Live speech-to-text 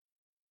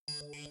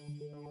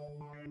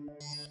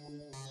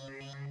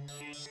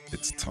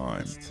It's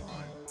time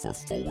for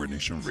Forward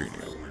Nation Radio.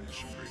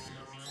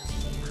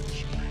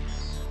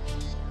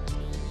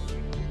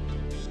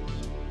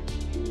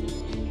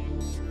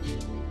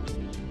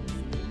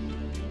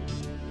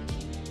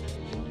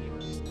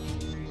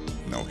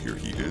 Now here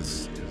he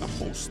is, the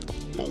host of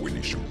Forward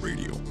Nation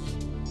Radio,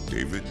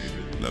 David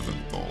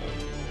Leventhal.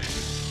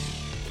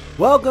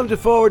 Welcome to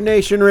Forward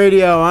Nation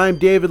Radio. I'm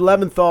David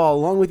Leventhal,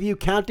 along with you,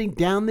 counting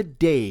down the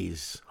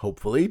days,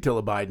 hopefully, till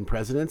a Biden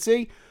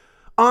presidency.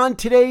 On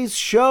today's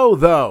show,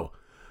 though,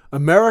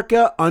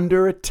 America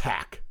under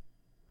attack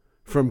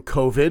from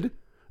COVID,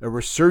 a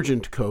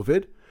resurgent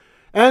COVID,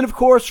 and of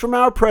course from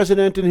our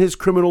president and his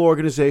criminal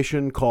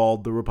organization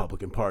called the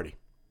Republican Party.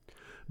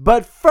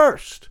 But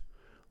first,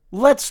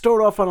 let's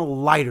start off on a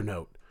lighter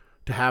note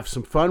to have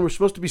some fun. We're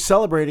supposed to be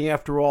celebrating,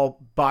 after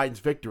all, Biden's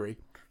victory.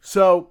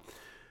 So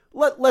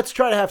let's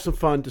try to have some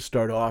fun to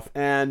start off.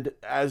 And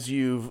as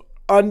you've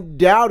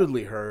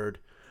undoubtedly heard,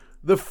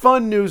 the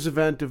fun news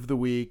event of the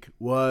week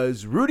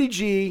was Rudy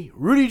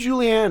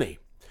Giuliani,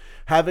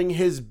 having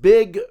his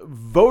big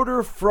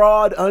voter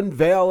fraud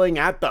unveiling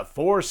at the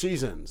Four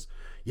Seasons.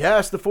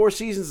 Yes, the Four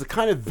Seasons, the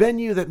kind of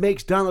venue that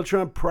makes Donald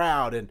Trump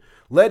proud and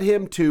led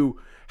him to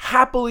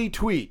happily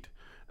tweet,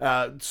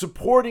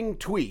 supporting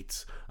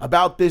tweets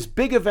about this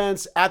big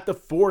events at the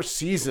Four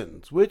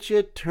Seasons, which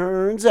it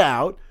turns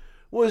out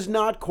was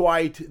not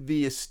quite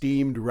the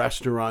esteemed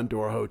restaurant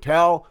or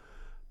hotel,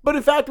 but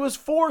in fact was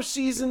Four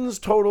Seasons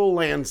Total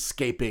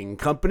Landscaping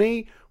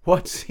Company,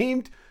 what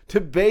seemed to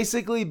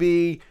basically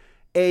be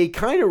a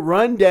kind of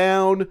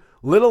rundown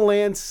little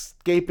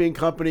landscaping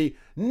company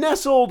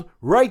nestled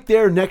right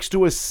there next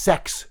to a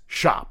sex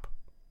shop.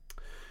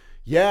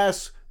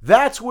 Yes,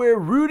 that's where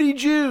Rudy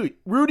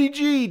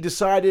G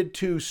decided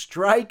to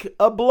strike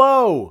a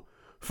blow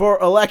for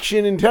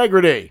election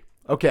integrity.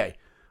 Okay,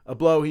 a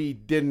blow he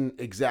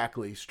didn't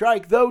exactly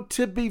strike, though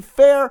to be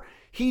fair,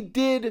 he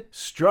did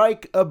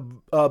strike a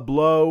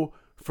blow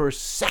for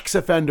sex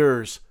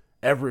offenders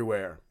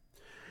everywhere.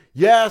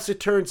 Yes, it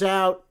turns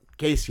out, in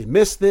case you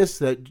missed this,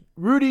 that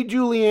Rudy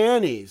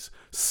Giuliani's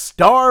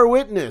star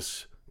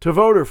witness to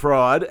voter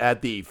fraud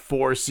at the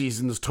Four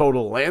Seasons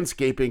Total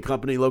Landscaping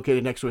Company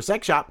located next to a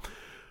sex shop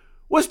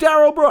was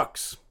Darrell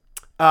Brooks,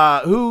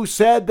 who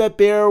said that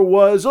there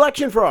was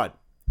election fraud.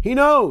 He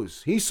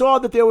knows. He saw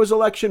that there was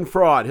election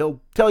fraud.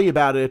 He'll tell you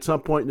about it at some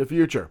point in the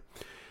future.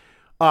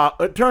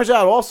 It turns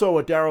out also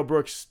what Darrell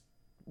Brooks,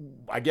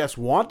 I guess,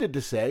 wanted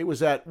to say was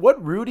that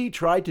what Rudy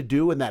tried to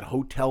do in that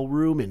hotel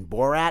room in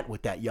Borat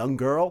with that young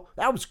girl,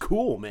 that was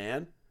cool,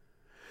 man.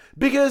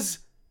 Because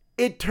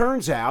it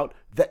turns out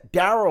that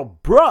Darrell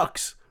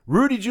Brooks,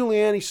 Rudy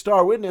Giuliani's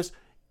star witness,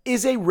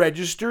 is a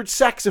registered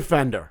sex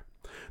offender.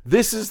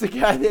 This is the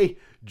guy they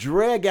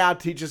drag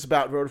out to teach us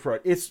about voter fraud.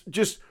 It's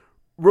just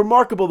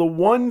remarkable. The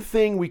one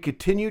thing we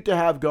continue to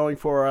have going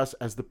for us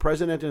as the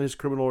president and his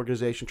criminal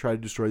organization try to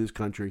destroy this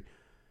country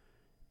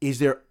is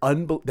their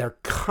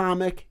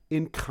comic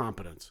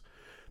incompetence.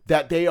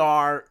 That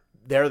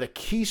they're the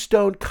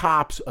keystone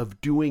cops of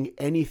doing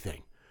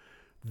anything.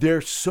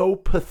 They're so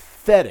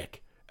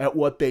pathetic at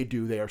what they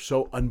do. They are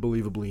so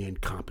unbelievably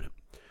incompetent.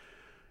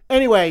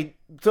 Anyway,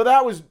 so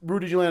that was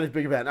Rudy Giuliani's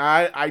big event.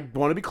 I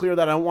want to be clear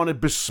that I don't want to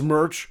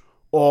besmirch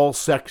all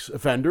sex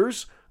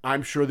offenders.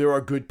 I'm sure there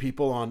are good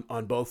people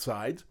on both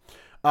sides.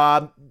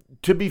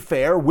 To be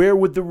fair, where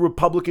would the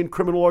Republican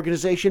criminal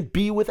organization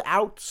be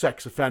without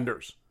sex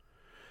offenders?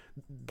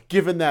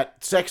 Given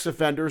that sex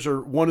offenders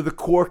are one of the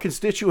core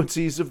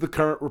constituencies of the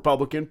current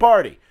Republican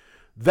Party.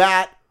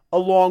 That,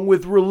 along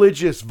with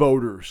religious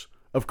voters,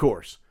 of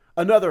course,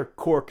 another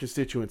core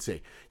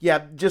constituency.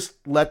 Yeah,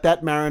 just let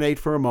that marinate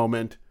for a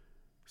moment.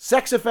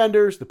 Sex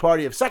offenders, the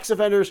party of sex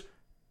offenders,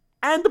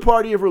 and the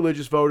party of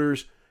religious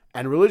voters,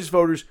 and religious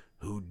voters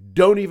who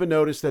don't even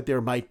notice that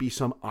there might be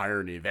some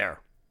irony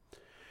there.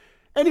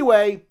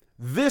 Anyway,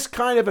 this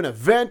kind of an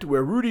event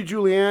where Rudy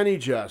Giuliani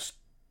just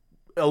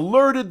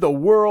alerted the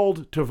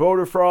world to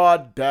voter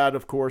fraud, that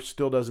of course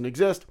still doesn't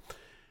exist,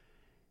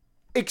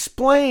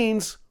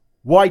 explains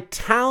why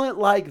talent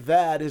like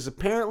that is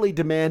apparently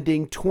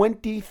demanding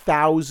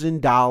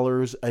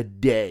 $20,000 a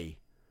day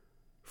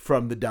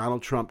from the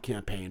Donald Trump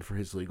campaign for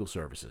his legal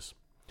services.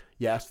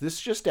 Yes, this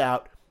is just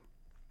out.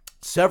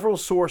 Several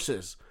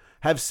sources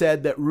have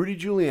said that Rudy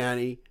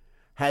Giuliani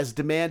has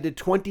demanded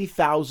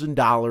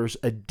 $20,000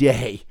 a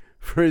day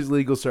for his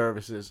legal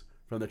services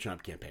from the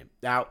Trump campaign.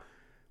 Now,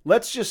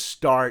 let's just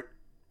start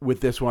with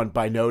this one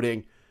by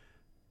noting,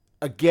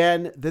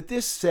 again, that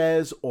this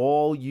says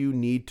all you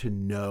need to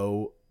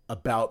know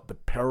about the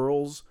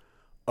perils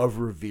of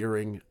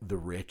revering the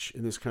rich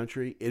in this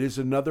country. It is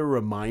another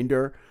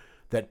reminder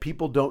that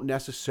people don't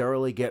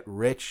necessarily get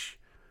rich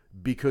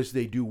because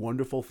they do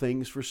wonderful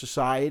things for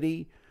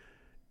society.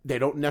 They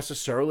don't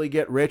necessarily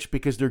get rich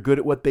because they're good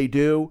at what they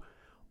do.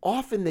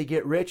 Often they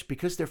get rich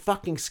because they're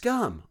fucking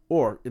scum.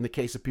 Or, in the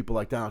case of people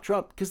like Donald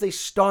Trump, because they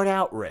start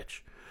out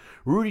rich.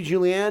 Rudy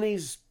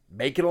Giuliani's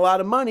making a lot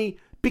of money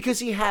because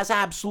he has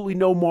absolutely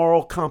no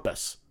moral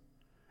compass.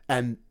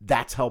 And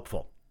that's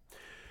helpful.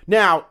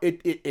 Now,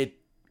 it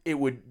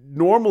would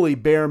normally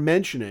bear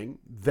mentioning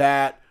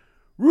that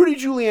Rudy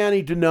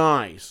Giuliani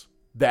denies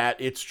that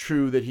it's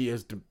true that he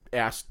has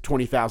asked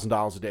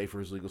 $20,000 a day for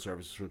his legal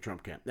services from the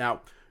Trump camp.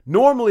 Now,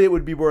 normally it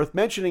would be worth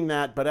mentioning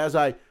that, but as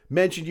I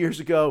mentioned years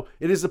ago,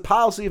 it is the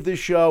policy of this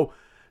show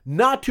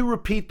not to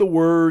repeat the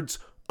words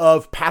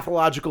of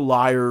pathological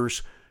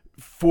liars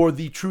for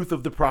the truth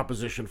of the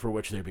proposition for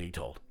which they're being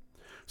told.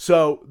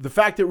 So the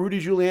fact that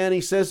Rudy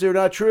Giuliani says they're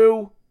not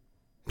true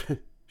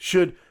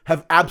should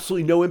have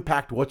absolutely no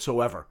impact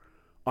whatsoever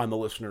on the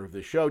listener of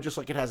this show, just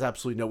like it has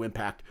absolutely no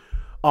impact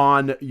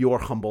on your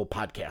humble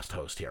podcast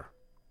host here.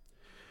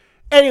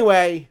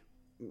 Anyway,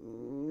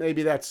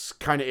 maybe that's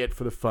kind of it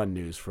for the fun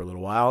news for a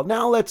little while.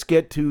 Now let's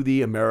get to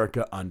the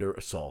America under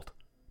assault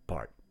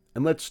part.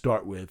 And let's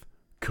start with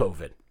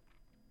COVID.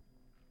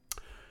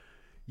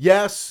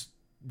 Yes,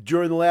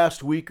 during the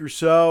last week or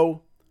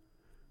so,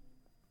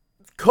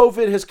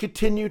 COVID has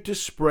continued to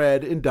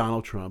spread in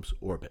Donald Trump's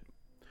orbit.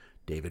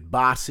 David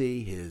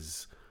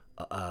Bossie,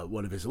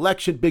 one of his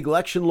big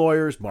election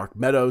lawyers, Mark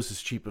Meadows,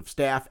 his chief of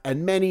staff,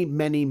 and many,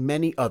 many,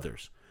 many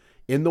others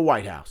in the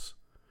White House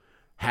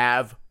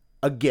have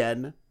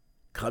again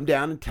come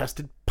down and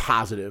tested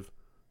positive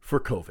for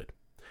COVID.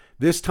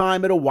 This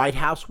time at a White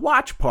House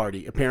watch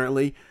party.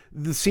 Apparently,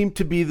 this seemed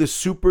to be the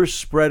super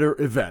spreader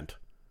event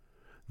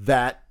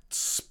that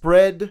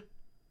spread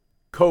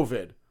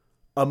COVID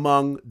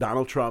among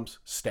Donald Trump's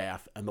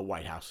staff and the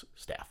White House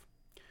staff.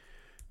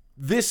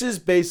 This is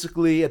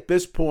basically, at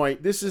this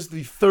point, this is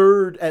the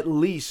third, at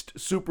least,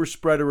 super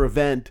spreader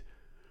event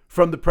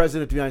from the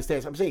President of the United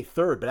States. I'm saying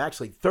third, but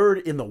actually third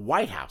in the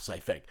White House, I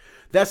think.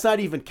 That's not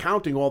even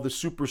counting all the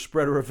super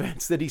spreader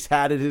events that he's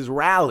had at his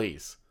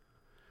rallies.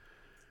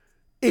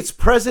 It's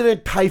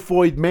President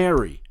Typhoid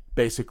Mary,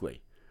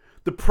 basically.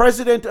 The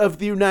President of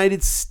the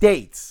United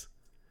States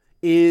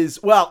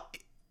is, well,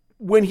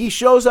 when he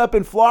shows up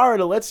in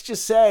Florida, let's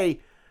just say,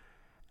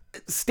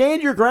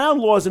 stand your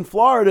ground laws in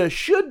Florida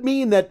should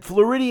mean that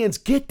Floridians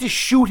get to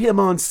shoot him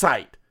on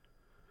sight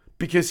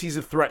because he's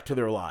a threat to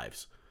their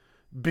lives,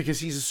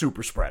 because he's a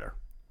super spreader.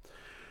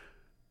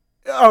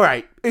 All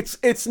right,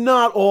 it's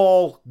not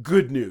all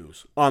good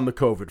news on the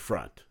COVID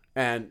front.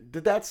 And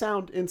did that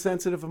sound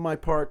insensitive of my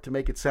part to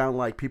make it sound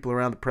like people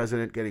around the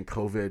president getting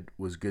COVID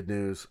was good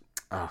news?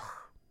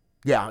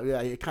 Yeah,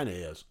 it kind of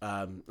is.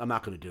 I'm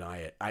not going to deny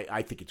it.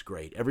 I think it's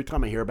great. Every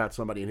time I hear about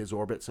somebody in his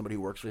orbit, somebody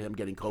who works for him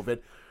getting COVID,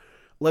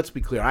 let's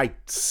be clear, I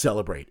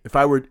celebrate. If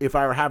I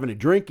were having a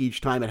drink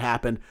each time it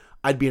happened,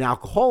 I'd be an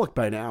alcoholic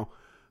by now,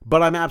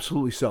 but I'm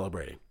absolutely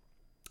celebrating.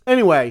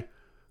 Anyway,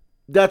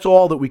 that's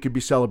all that we could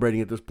be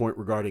celebrating at this point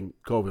regarding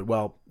COVID.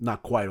 Well,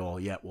 not quite all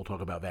yet. We'll talk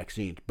about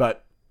vaccines.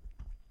 But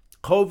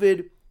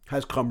COVID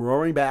has come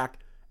roaring back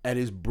and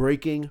is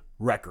breaking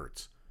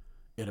records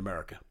in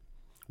America.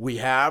 We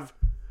have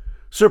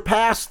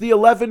surpassed the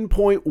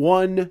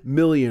 11.1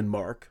 million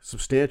mark,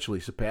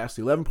 substantially surpassed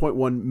the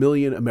 11.1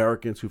 million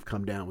Americans who've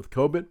come down with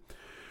COVID.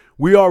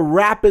 We are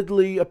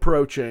rapidly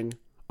approaching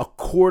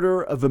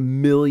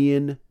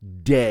 250,000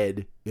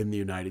 dead in the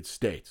United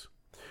States.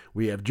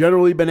 We have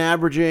generally been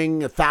averaging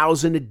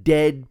 1,000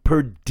 dead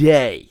per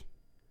day,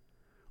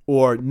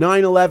 or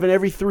 9/11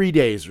 every 3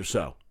 days or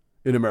so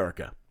in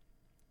America.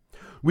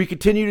 We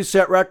continue to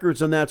set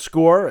records on that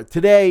score.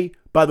 Today,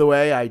 by the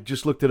way, I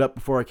just looked it up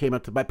before I came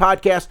up to my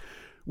podcast,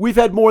 we've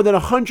had more than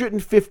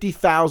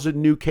 150,000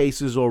 new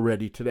cases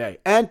already today.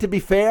 And to be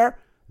fair,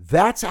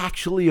 that's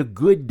actually a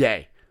good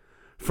day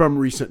from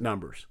recent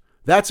numbers.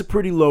 That's a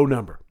pretty low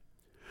number.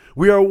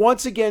 We are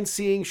once again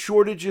seeing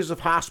shortages of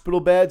hospital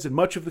beds, in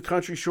much of the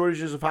country,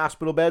 shortages of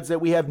hospital beds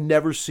that we have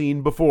never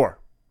seen before,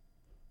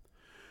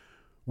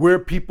 where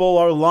people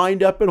are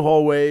lined up in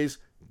hallways,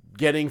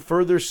 getting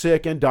further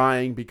sick and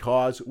dying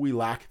because we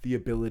lack the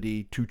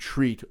ability to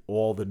treat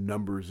all the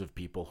numbers of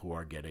people who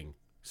are getting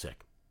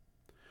sick.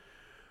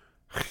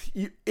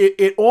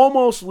 It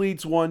almost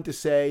leads one to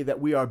say that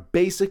we are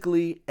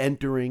basically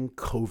entering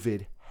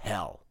COVID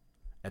hell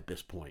at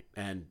this point.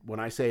 And when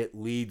I say it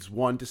leads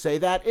one to say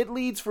that, it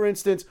leads, for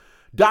instance,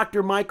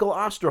 Dr. Michael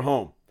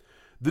Osterholm,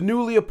 the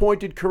newly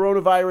appointed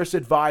coronavirus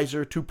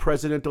advisor to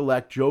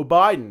President-elect Joe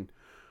Biden,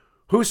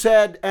 who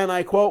said, and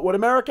I quote, "What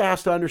America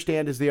has to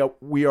understand is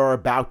that we are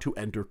about to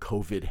enter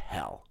COVID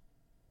hell."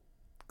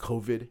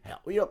 COVID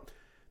hell.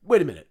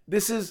 Wait a minute.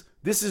 This is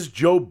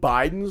Joe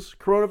Biden's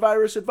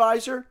coronavirus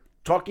advisor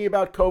talking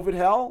about COVID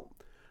hell?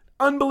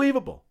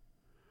 Unbelievable.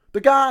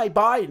 The guy,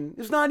 Biden,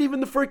 is not even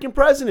the freaking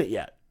president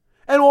yet.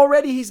 And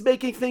already he's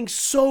making things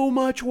so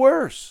much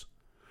worse.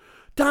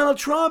 Donald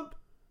Trump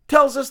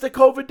tells us that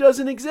COVID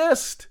doesn't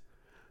exist.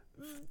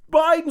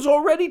 Biden's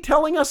already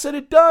telling us that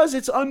it does.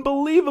 It's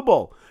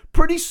unbelievable.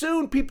 Pretty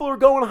soon, people who are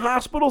going to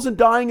hospitals and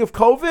dying of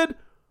COVID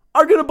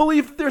are going to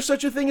believe that there's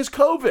such a thing as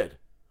COVID.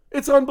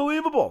 It's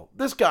unbelievable.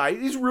 This guy,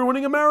 he's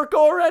ruining America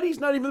already. He's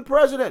not even the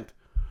president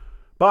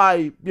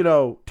by,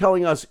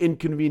 telling us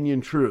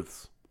inconvenient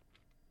truths.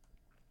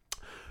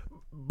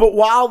 But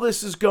while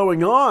this is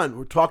going on,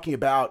 we're talking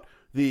about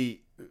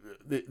the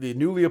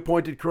newly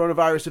appointed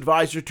coronavirus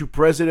advisor to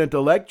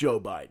President-elect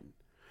Joe Biden,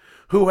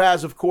 who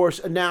has, of course,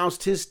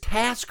 announced his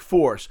task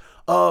force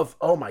of,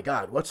 oh my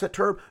God, what's that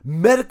term?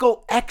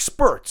 Medical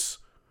experts.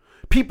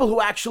 People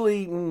who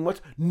actually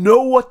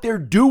know what they're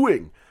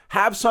doing,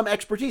 have some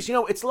expertise. You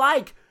know, it's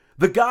like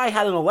the guy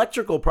had an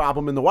electrical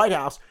problem in the White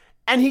House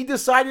and he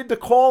decided to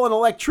call an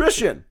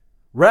electrician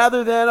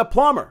rather than a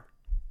plumber.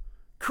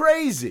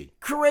 Crazy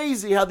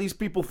how these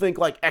people think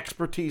like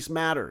expertise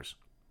matters.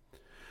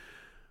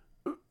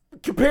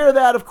 Compare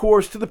that, of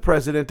course, to the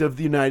President of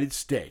the United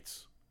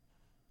States,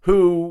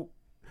 who,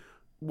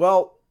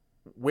 well,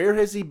 where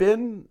has he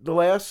been the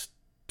last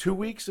 2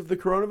 weeks of the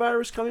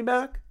coronavirus coming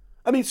back?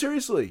 I mean,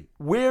 seriously,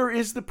 where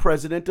is the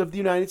President of the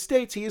United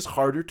States? He is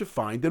harder to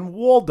find than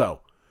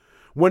Waldo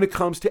when it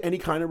comes to any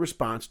kind of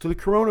response to the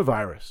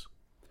coronavirus.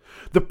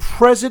 The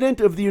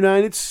President of the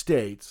United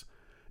States,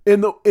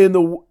 in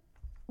the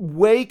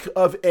wake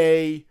of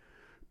a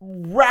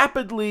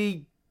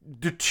rapidly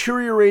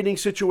deteriorating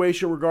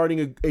situation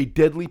regarding a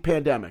deadly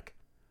pandemic,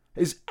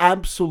 is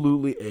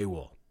absolutely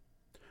AWOL.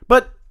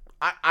 But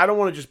I don't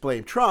want to just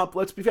blame Trump.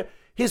 Let's be fair.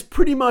 His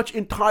pretty much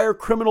entire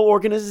criminal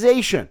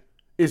organization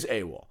is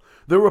AWOL.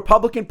 The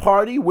Republican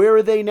Party, where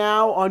are they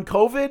now on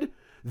COVID?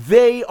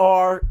 They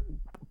are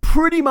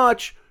pretty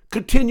much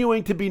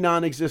continuing to be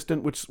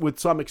non-existent, with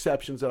some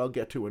exceptions that I'll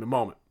get to in a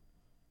moment.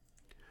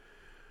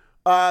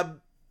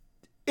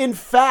 In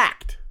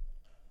fact,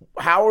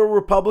 how are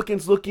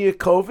Republicans looking at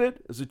COVID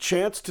as a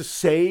chance to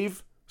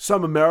save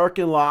some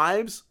American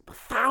lives?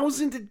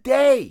 1,000 a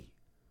day.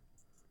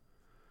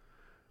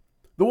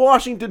 The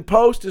Washington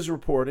Post is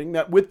reporting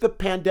that with the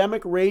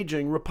pandemic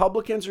raging,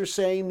 Republicans are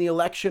saying the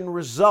election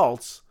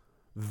results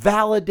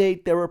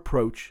validate their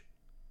approach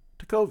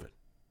to COVID.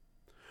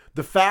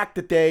 The fact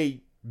that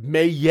they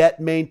may yet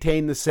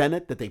maintain the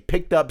Senate, that they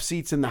picked up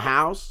seats in the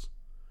House,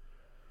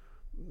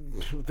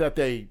 that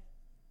they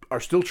are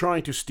still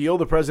trying to steal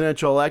the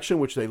presidential election,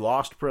 which they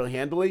lost pretty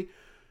handily,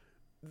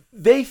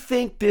 they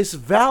think this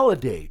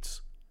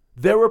validates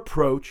their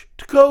approach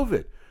to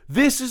COVID.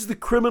 This is the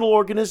criminal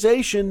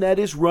organization that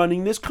is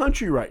running this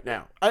country right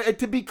now.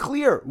 To be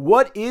clear,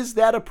 what is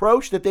that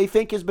approach that they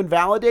think has been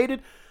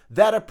validated?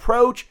 That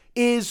approach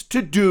is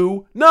to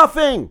do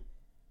nothing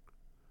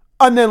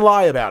and then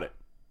lie about it.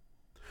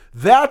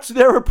 That's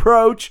their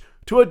approach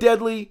to a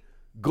deadly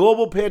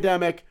global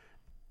pandemic,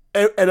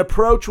 an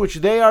approach which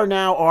they are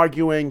now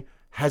arguing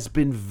has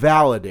been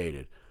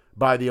validated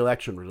by the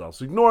election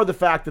results. Ignore the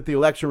fact that the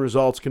election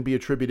results can be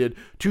attributed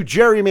to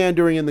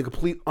gerrymandering and the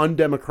complete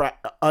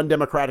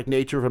undemocratic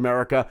nature of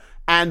America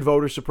and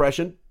voter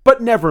suppression,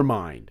 but never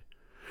mind.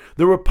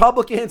 The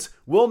Republicans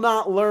will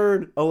not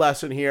learn a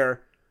lesson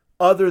here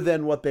other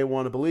than what they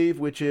want to believe,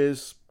 which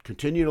is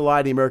continue to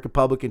lie to the American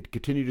public and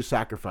continue to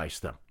sacrifice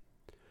them.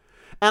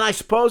 And I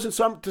suppose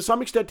to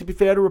some extent, to be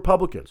fair to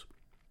Republicans,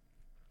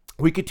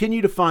 we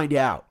continue to find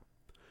out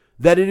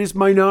that it is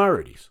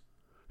minorities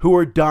who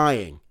are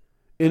dying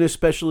in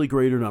especially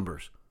greater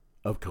numbers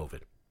of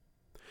COVID.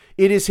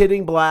 It is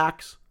hitting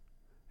blacks,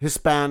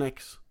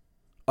 Hispanics,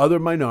 other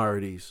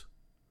minorities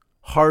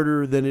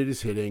harder than it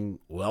is hitting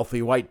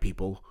wealthy white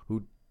people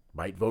who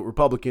might vote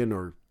Republican,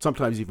 or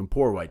sometimes even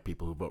poor white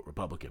people who vote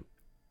Republican.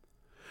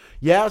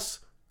 Yes,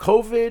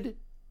 COVID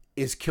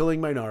is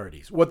killing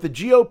minorities, what the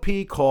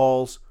GOP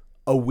calls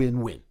a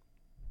win-win.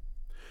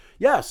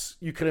 Yes,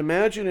 you can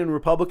imagine in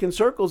Republican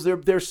circles,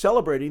 they're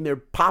celebrating, they're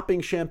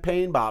popping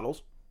champagne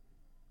bottles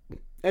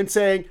and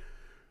saying,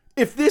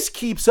 if this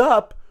keeps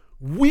up,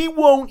 we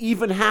won't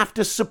even have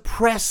to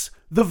suppress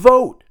the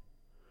vote.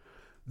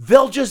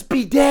 They'll just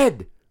be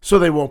dead, so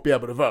they won't be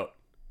able to vote.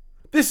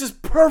 This is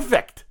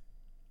perfect.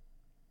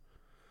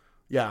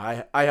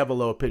 Yeah, I have a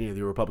low opinion of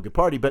the Republican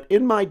Party, but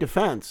in my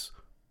defense,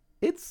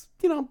 it's,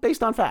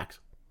 based on facts.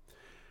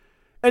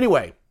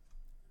 Anyway,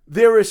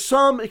 there is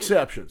some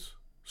exceptions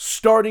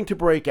starting to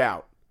break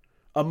out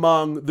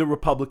among the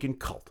Republican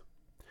cult.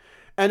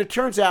 And it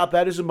turns out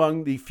that is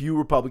among the few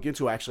Republicans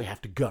who actually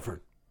have to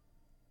govern.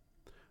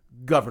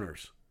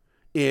 Governors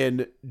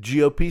in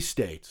GOP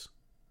states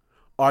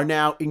are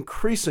now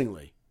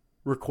increasingly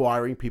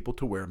requiring people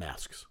to wear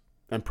masks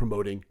and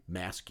promoting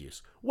mask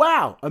use.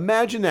 Wow,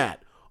 imagine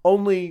that.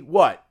 Only,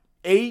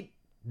 8,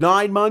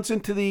 9 months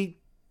into the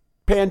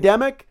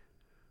pandemic?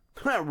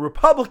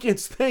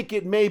 Republicans think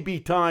it may be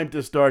time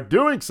to start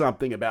doing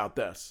something about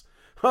this.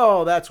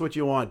 Oh, that's what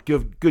you want.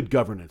 Good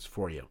governance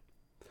for you.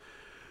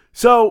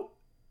 So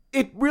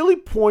it really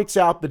points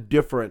out the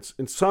difference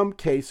in some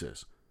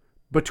cases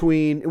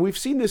between, and we've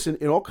seen this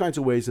in all kinds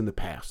of ways in the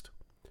past,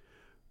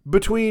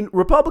 between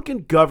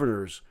Republican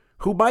governors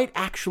who might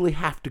actually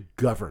have to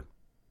govern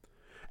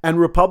and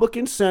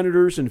Republican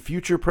senators and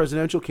future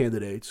presidential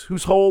candidates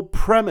whose whole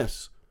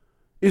premise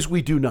is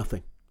we do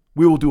nothing.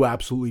 We will do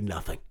absolutely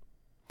nothing.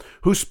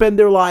 Who spend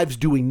their lives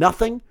doing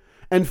nothing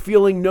and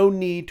feeling no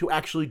need to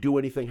actually do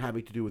anything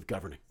having to do with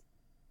governing.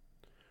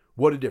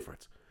 What a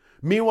difference.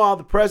 Meanwhile,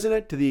 the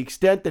president, to the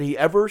extent that he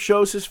ever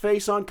shows his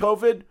face on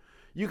COVID,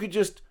 you could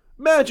just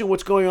imagine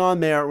what's going on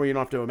there. Well, you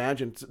don't have to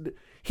imagine.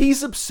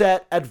 He's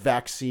upset at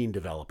vaccine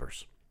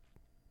developers.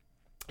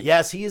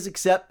 Yes, he is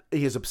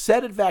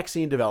upset at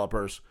vaccine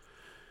developers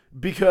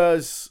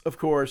because, of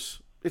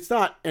course, it's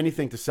not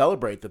anything to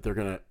celebrate that they're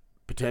going to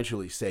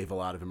potentially save a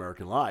lot of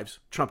American lives.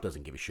 Trump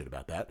doesn't give a shit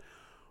about that.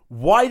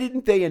 Why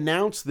didn't they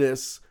announce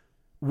this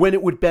when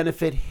it would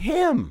benefit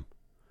him?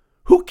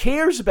 Who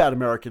cares about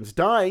Americans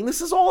dying?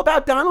 This is all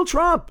about Donald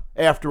Trump,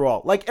 after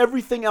all, like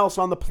everything else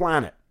on the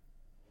planet.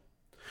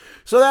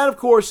 So that, of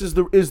course, is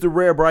the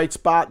rare bright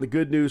spot, the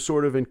good news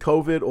sort of in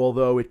COVID,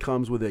 although it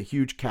comes with a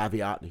huge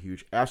caveat and a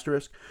huge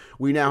asterisk.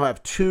 We now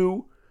have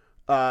two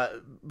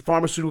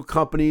pharmaceutical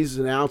companies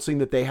announcing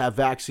that they have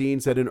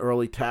vaccines that in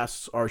early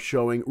tests are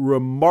showing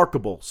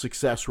remarkable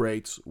success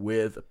rates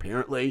with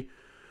apparently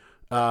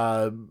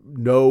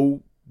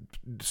no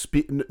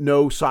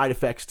side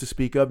effects to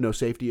speak of, no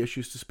safety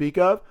issues to speak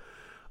of.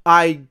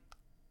 I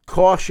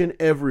caution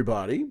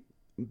everybody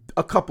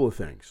a couple of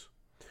things.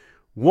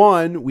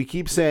 One, we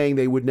keep saying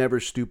they would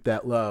never stoop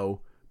that low,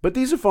 but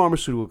these are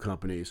pharmaceutical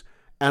companies,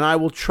 and I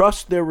will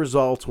trust their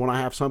results when I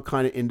have some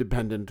kind of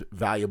independent,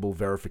 valuable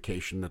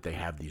verification that they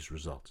have these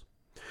results.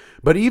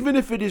 But even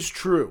if it is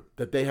true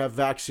that they have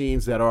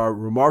vaccines that are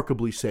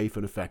remarkably safe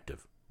and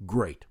effective,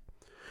 great.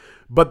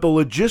 But the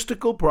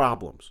logistical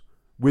problems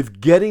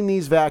with getting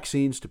these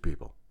vaccines to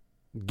people,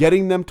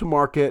 getting them to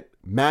market,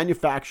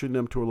 manufacturing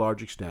them to a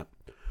large extent,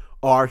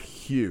 are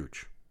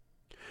huge.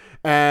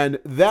 And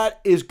that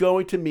is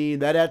going to mean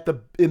that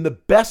in the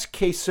best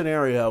case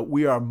scenario,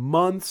 we are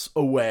months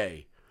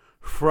away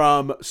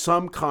from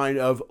some kind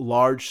of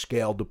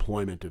large-scale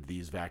deployment of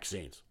these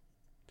vaccines.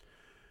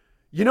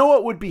 You know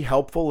what would be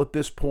helpful at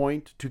this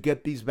point to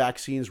get these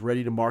vaccines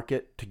ready to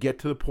market, to get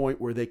to the point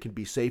where they can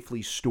be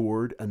safely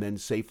stored and then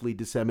safely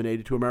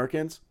disseminated to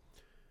Americans?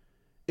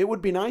 It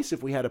would be nice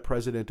if we had a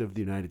president of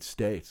the United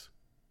States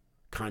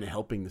kind of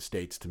helping the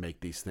states to make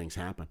these things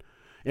happen.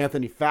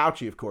 Anthony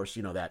Fauci, of course,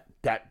 you know, that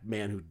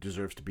man who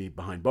deserves to be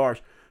behind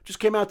bars,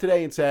 just came out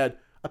today and said,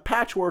 a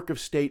patchwork of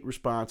state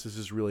responses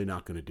is really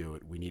not going to do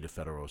it. We need a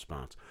federal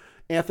response.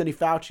 Anthony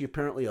Fauci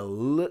apparently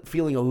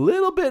feeling a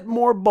little bit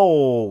more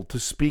bold to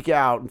speak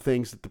out in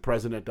things that the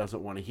president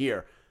doesn't want to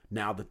hear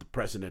now that the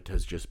president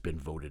has just been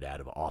voted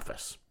out of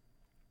office.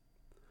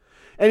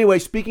 Anyway,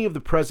 speaking of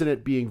the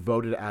president being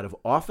voted out of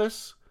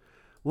office,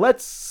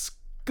 let's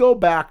go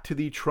back to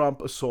the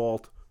Trump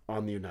assault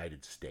on the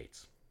United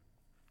States.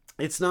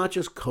 It's not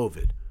just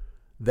COVID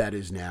that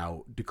is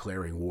now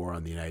declaring war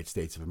on the United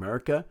States of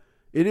America.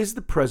 It is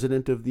the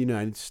President of the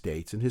United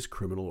States and his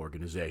criminal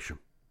organization.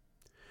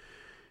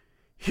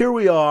 Here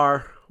we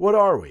are. What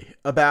are we?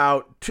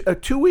 About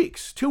 2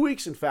 weeks. 2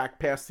 weeks, in fact,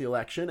 past the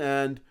election,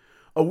 and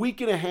a week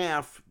and a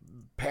half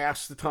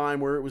past the time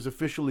where it was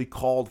officially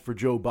called for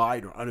Joe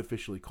Biden, or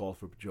unofficially called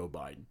for Joe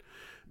Biden.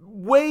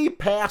 Way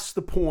past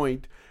the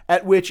point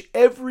at which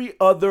every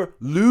other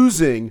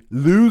loser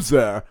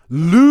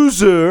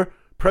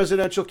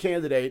presidential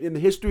candidate in the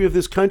history of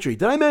this country.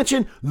 Did I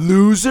mention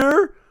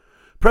loser?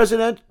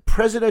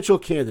 Presidential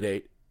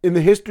candidate in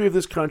the history of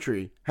this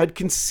country had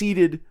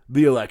conceded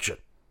the election.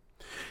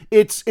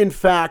 It's, in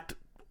fact,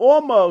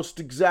 almost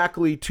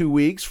exactly 2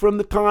 weeks from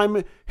the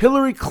time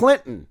Hillary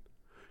Clinton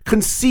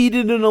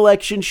conceded an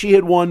election she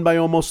had won by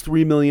almost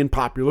 3 million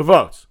popular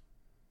votes.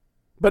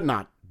 But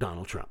not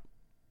Donald Trump.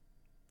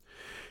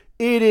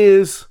 It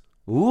is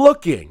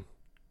looking,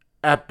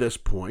 at this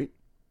point,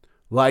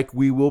 like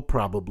we will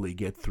probably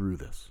get through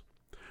this.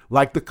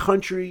 Like the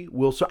country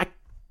will...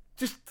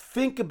 Just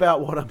think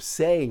about what I'm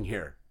saying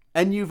here.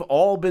 And you've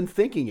all been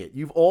thinking it.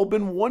 You've all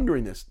been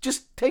wondering this.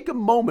 Just take a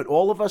moment,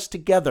 all of us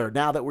together,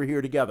 now that we're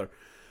here together.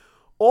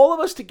 All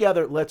of us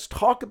together, let's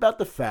talk about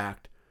the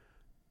fact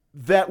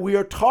that we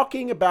are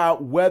talking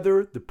about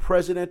whether the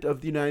President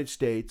of the United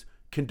States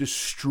can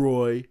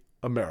destroy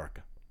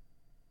America.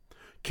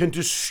 Can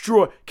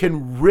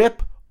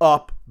rip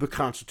up the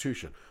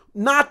Constitution.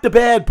 Not the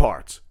bad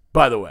parts,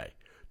 by the way.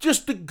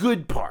 Just the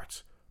good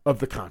parts of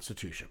the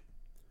Constitution.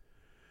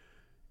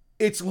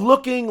 It's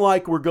looking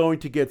like we're going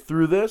to get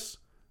through this,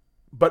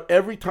 but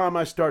every time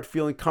I start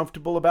feeling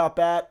comfortable about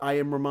that, I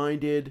am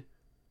reminded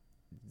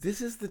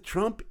this is the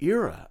Trump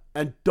era,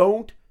 and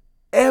don't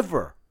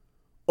ever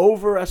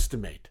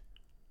overestimate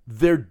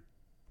their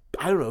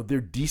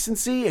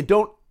decency, and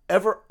don't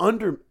ever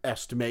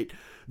underestimate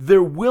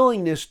their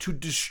willingness to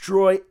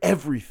destroy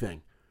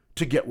everything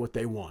to get what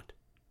they want.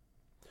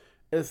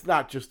 It's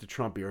not just the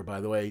Trump era, by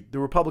the way. The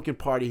Republican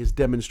Party has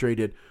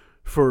demonstrated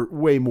for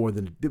way more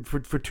than,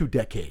 for 2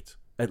 decades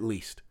at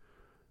least,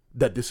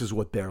 that this is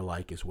what they're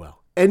like as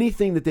well.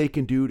 Anything that they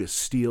can do to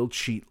steal,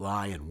 cheat,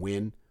 lie, and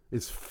win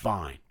is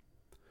fine.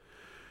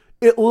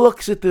 It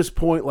looks at this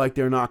point like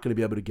they're not going to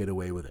be able to get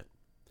away with it.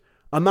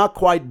 I'm not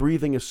quite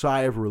breathing a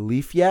sigh of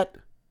relief yet,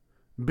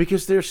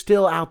 because they're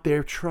still out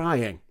there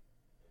trying.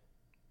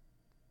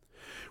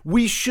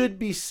 We should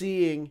be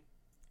seeing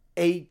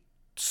a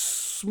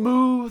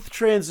smooth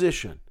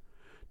transition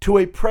to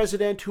a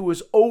president who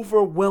was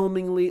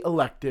overwhelmingly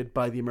elected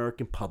by the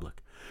American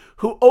public,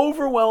 who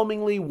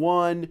overwhelmingly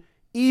won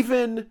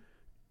even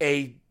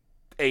a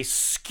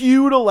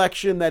skewed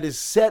election that is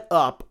set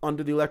up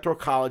under the Electoral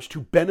College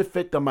to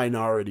benefit the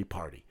minority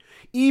party.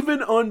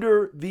 Even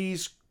under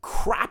these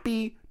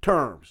crappy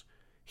terms,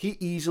 he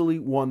easily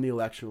won the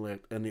election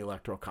in the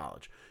Electoral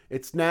College.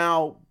 It's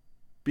now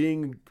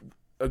being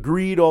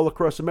agreed all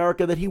across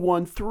America that he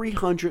won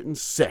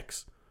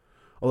 306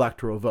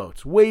 electoral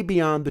votes, way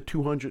beyond the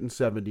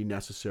 270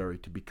 necessary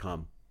to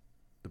become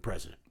the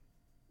president.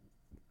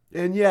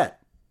 And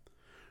yet,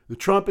 the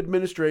Trump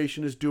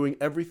administration is doing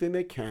everything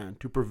they can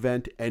to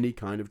prevent any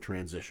kind of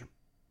transition.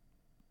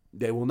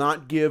 They will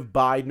not give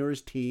Biden or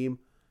his team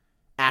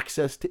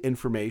access to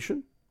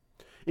information,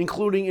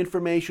 including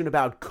information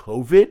about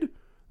COVID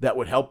that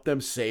would help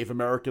them save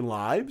American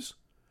lives,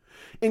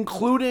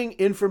 including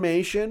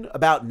information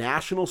about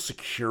national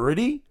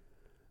security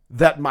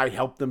that might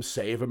help them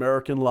save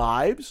American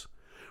lives.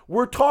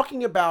 We're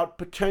talking about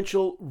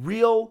potential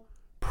real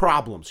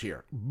problems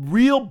here,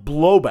 real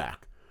blowback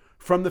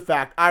from the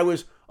fact I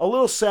was a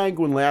little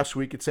sanguine last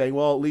week at saying,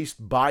 well, at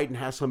least Biden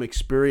has some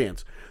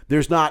experience.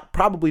 There's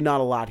probably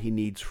not a lot he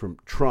needs from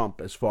Trump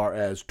as far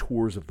as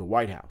tours of the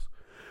White House.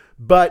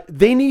 But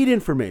they need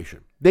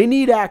information. They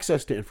need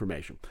access to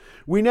information.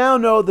 We now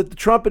know that the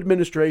Trump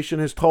administration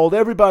has told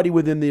everybody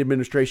within the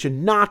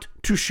administration not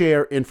to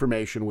share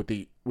information with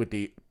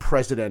the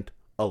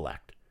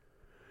president-elect.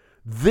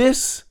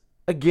 This,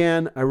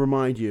 again, I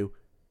remind you,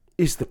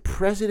 is the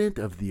president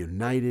of the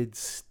United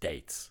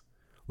States.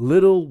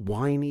 Little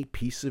whiny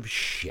piece of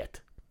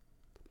shit.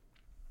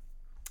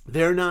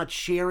 They're not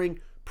sharing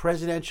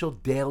presidential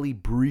daily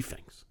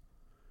briefings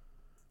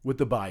with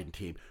the Biden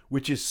team,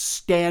 which is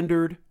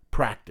standard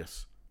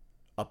practice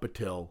up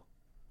until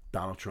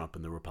Donald Trump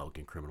and the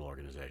Republican criminal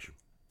organization.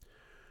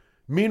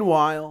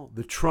 Meanwhile,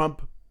 the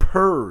Trump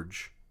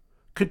purge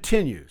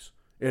continues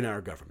in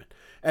our government.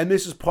 And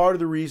this is part of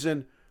the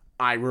reason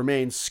I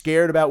remain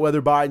scared about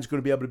whether Biden's going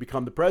to be able to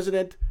become the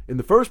president in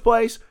the first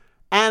place.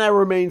 And I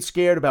remain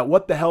scared about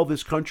what the hell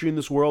this country and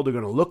this world are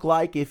going to look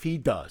like if he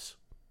does.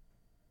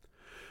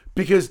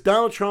 Because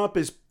Donald Trump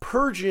is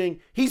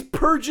purging, he's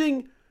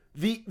purging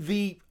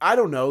the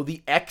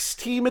X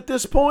team at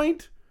this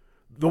point,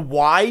 the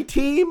Y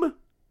team.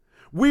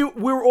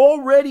 We're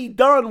already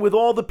done with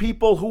all the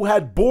people who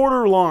had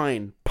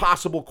borderline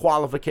possible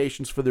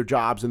qualifications for their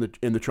jobs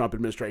in the Trump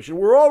administration.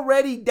 We're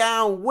already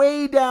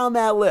way down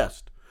that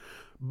list.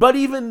 But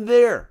even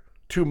there,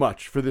 too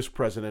much for this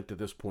president at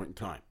this point in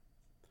time.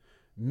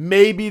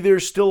 Maybe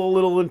there's still a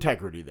little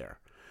integrity there.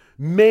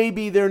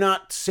 Maybe they're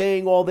not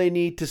saying all they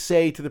need to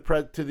say to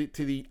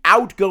the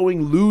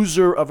outgoing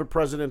loser of a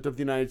president of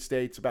the United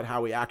States about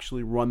how he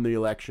actually won the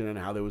election and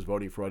how there was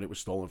voting fraud, it was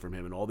stolen from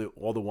him, and all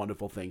the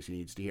wonderful things he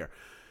needs to hear.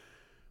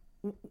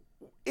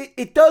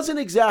 It doesn't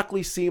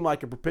exactly seem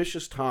like a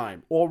propitious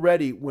time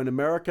already when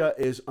America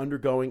is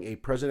undergoing a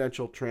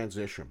presidential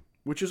transition,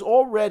 which is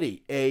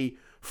already a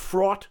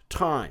fraught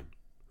time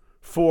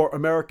for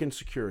American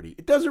security.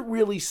 It doesn't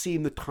really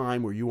seem the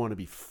time where you want to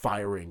be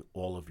firing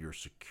all of your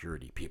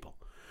security people,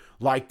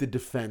 like the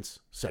defense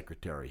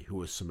secretary who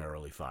was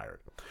summarily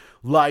fired.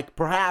 Like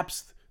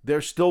perhaps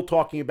they're still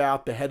talking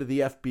about the head of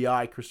the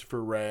FBI,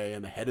 Christopher Wray,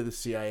 and the head of the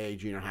CIA,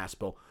 Gina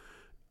Haspel,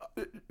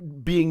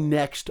 being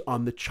next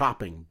on the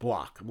chopping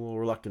block. I'm a little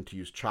reluctant to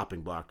use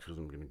chopping block because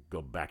I'm going to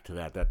go back to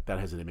that. That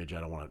has an image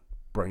I don't want to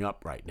bring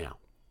up right now.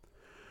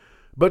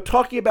 But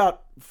talking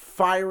about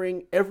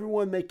firing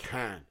everyone they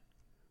can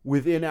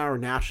within our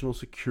national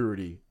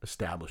security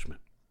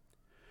establishment.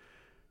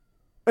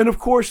 And of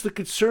course, the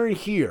concern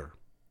here,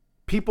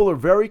 people are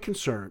very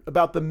concerned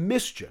about the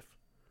mischief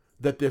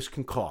that this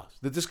can cause,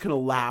 that this can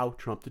allow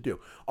Trump to do.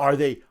 Are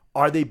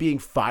they being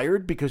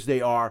fired because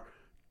they are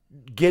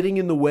getting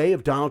in the way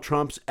of Donald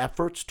Trump's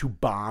efforts to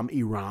bomb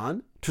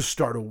Iran, to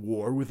start a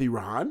war with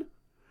Iran?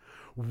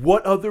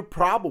 What other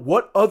problem,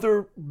 what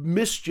other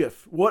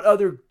mischief, what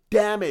other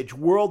damage,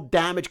 world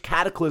damage,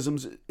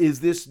 cataclysms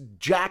is this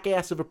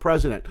jackass of a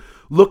president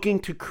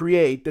looking to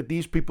create that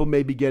these people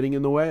may be getting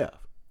in the way of?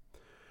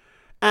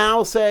 And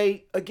I'll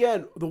say,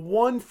 again, the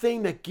one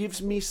thing that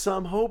gives me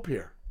some hope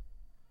here,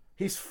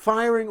 he's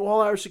firing all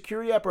our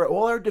security apparatus,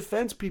 all our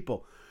defense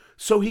people,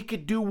 so he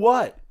could do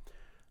what?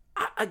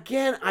 I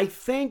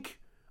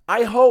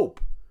hope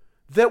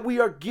that we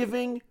are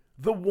giving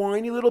the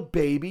whiny little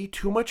baby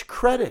too much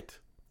credit.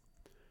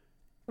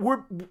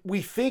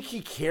 We think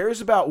he cares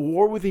about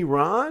war with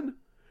Iran.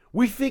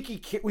 We think he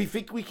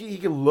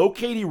can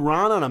locate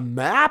Iran on a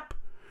map.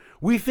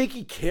 We think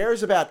he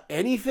cares about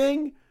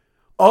anything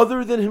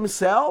other than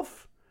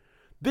himself.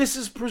 This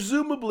is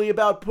presumably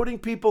about putting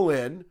people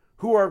in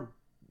who are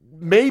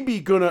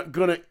maybe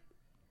gonna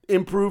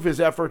improve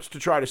his efforts to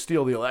try to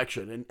steal the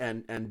election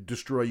and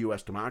destroy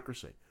U.S.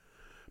 democracy.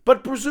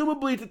 But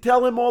presumably to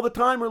tell him all the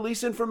time,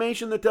 release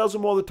information that tells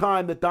him all the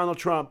time that Donald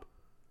Trump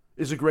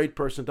is a great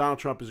person. Donald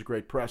Trump is a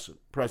great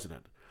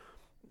president.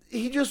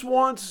 He just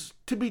wants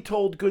to be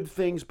told good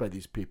things by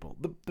these people.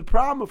 The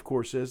problem, of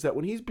course, is that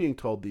when he's being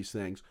told these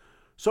things,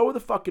 so are the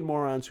fucking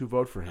morons who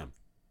vote for him.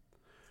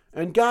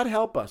 And God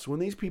help us when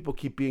these people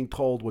keep being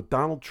told what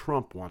Donald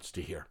Trump wants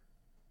to hear.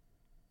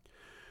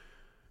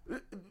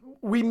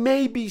 We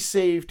may be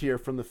saved here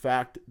from the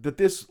fact that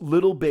this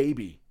little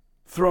baby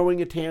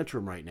throwing a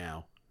tantrum right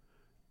now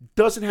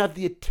doesn't have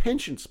the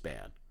attention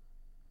span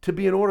to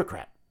be an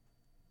autocrat.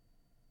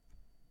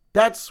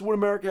 That's what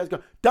America has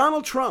gone.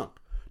 Donald Trump,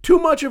 too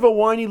much of a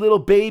whiny little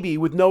baby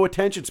with no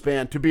attention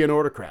span to be an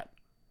autocrat.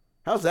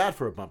 How's that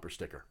for a bumper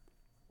sticker?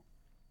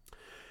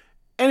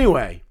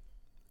 Anyway,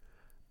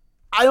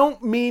 I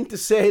don't mean to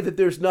say that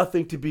there's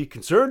nothing to be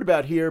concerned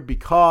about here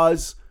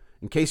because,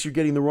 in case you're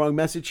getting the wrong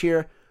message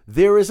here,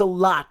 there is a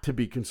lot to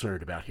be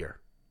concerned about here.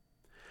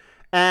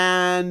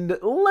 And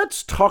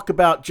let's talk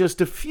about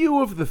just a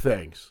few of the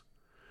things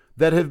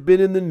that have been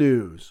in the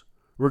news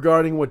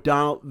regarding what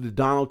the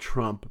Donald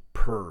Trump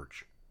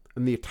purge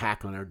and the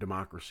attack on our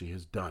democracy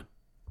has done.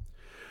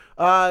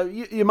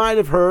 You might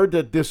have heard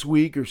that this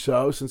week or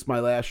so, since my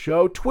last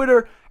show,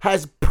 Twitter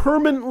has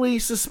permanently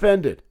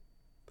suspended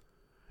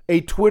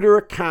a Twitter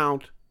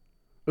account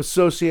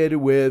associated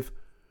with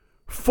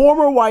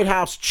former White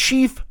House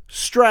chief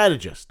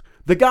strategist,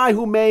 the guy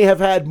who may have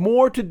had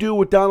more to do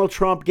with Donald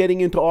Trump getting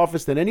into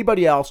office than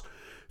anybody else,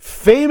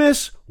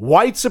 famous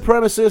white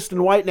supremacist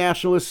and white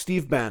nationalist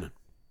Steve Bannon.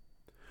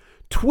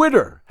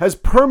 Twitter has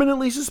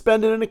permanently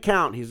suspended an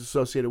account he's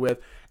associated with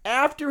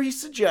after he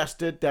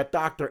suggested that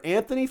Dr.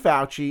 Anthony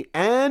Fauci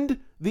and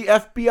the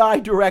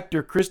FBI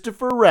director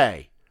Christopher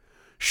Wray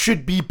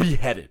should be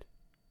beheaded.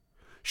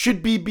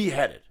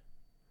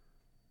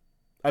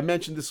 I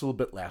mentioned this a little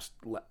bit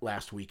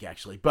last week,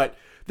 actually, but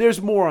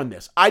there's more on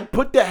this. I'd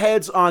put the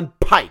heads on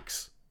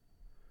pikes,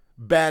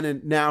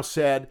 Bannon now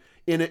said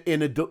in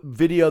a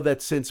video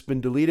that's since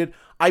been deleted.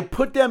 I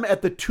put them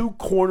at the two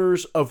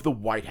corners of the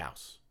White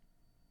House.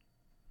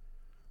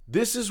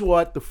 This is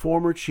what the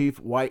former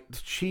chief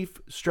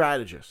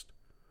strategist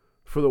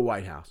for the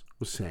White House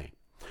was saying.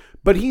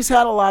 But he's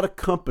had a lot of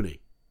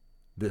company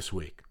this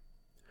week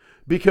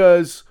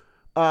because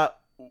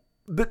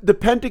the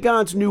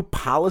Pentagon's new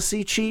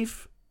policy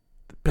chief,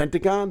 the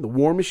Pentagon, the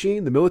war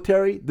machine, the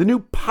military, the new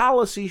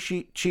policy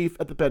chief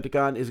at the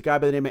Pentagon is a guy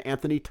by the name of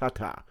Anthony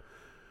Tata,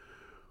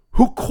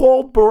 who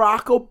called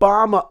Barack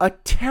Obama a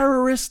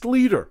terrorist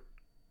leader.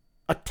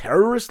 A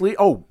terrorist leader?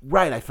 Oh,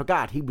 right, I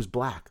forgot. He was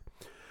black.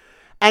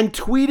 And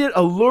tweeted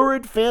a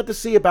lurid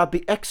fantasy about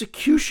the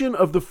execution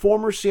of the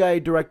former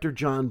CIA director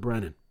John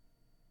Brennan.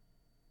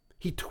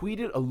 He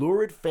tweeted a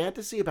lurid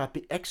fantasy about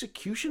the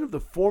execution of the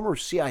former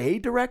CIA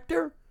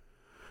director?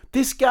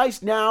 This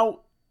guy's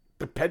now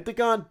the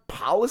Pentagon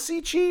policy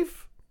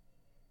chief?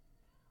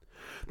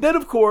 Then,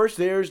 of course,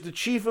 there's the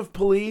chief of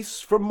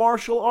police from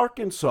Marshall,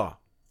 Arkansas,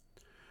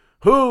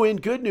 who, in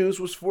good news,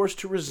 was forced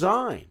to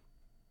resign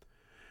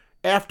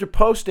after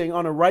posting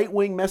on a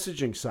right-wing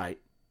messaging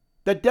site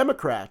that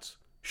Democrats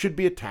should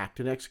be attacked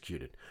and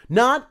executed.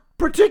 Not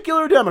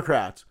particular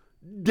Democrats.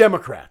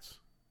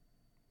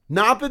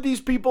 Not that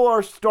these people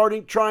are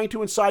trying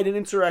to incite an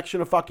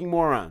insurrection of fucking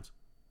morons.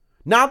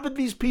 Not that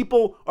these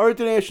people are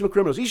international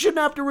criminals. He shouldn't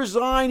have to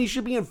resign. He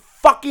should be in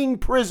fucking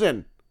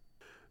prison.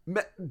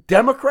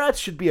 Democrats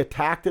should be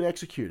attacked and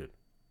executed.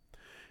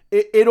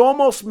 It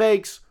almost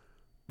makes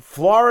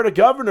Florida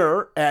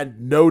governor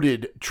and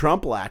noted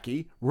Trump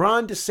lackey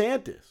Ron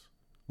DeSantis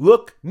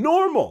look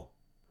normal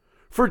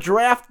for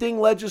drafting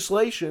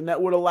legislation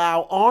that would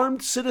allow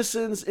armed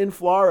citizens in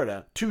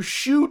Florida to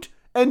shoot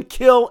and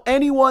kill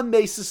anyone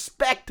they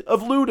suspect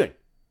of looting.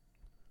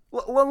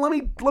 Let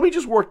me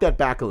just work that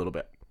back a little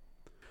bit.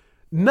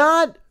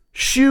 Not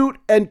shoot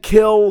and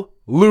kill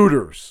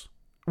looters,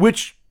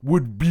 which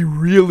would be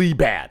really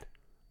bad,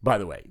 by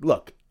the way.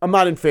 Look, I'm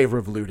not in favor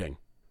of looting.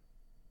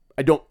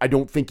 I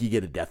don't think you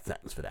get a death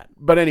sentence for that.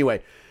 But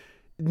anyway,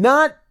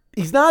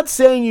 he's not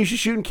saying you should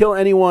shoot and kill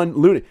anyone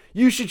looting.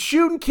 You should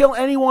shoot and kill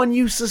anyone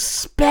you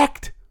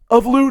suspect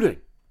of looting.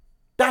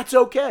 That's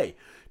okay.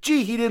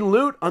 Gee, he didn't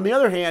loot. On the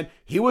other hand,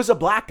 he was a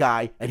black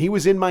guy and he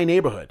was in my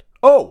neighborhood.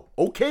 Oh,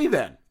 okay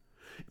then.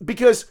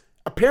 Because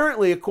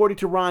apparently, according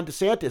to Ron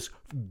DeSantis,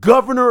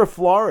 governor of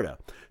Florida,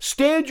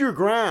 Stand Your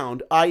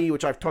Ground, i.e.,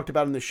 which I've talked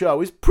about in the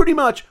show, is pretty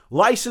much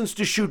licensed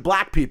to shoot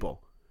black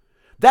people.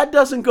 That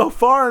doesn't go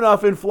far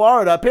enough in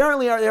Florida.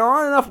 Apparently, there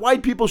aren't enough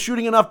white people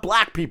shooting enough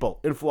black people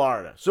in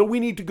Florida. So we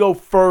need to go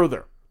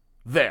further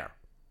there.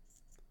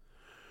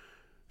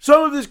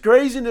 Some of this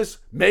craziness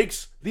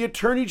makes the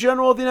Attorney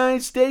General of the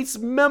United States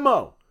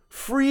memo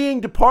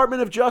freeing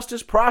Department of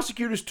Justice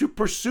prosecutors to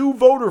pursue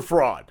voter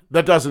fraud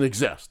that doesn't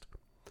exist.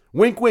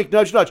 Wink, wink,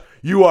 nudge, nudge.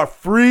 You are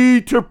free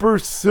to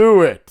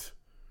pursue it.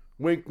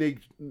 Wink,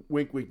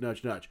 wink,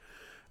 nudge, nudge.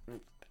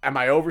 Am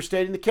I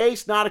overstating the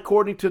case? Not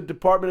according to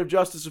Department of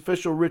Justice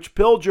official Rich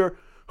Pilger,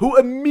 who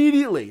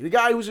immediately, the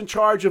guy who's in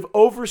charge of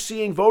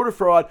overseeing voter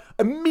fraud,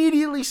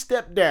 immediately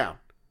stepped down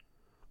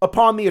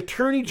upon the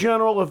Attorney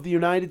General of the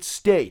United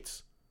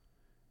States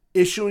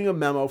issuing a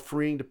memo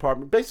freeing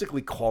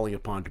basically calling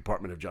upon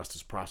Department of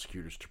Justice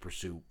prosecutors to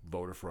pursue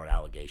voter fraud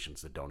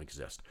allegations that don't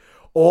exist.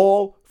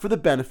 All for the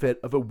benefit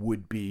of a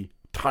would-be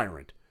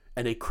tyrant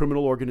and a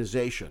criminal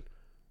organization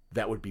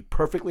that would be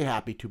perfectly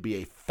happy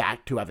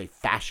to have a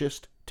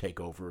fascist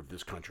takeover of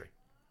this country.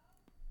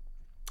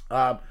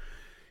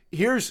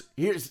 Here's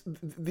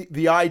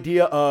the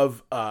idea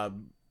of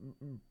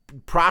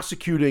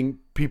prosecuting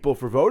people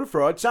for voter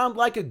fraud. Sounds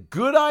like a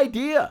good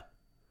idea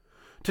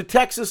to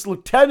Texas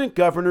Lieutenant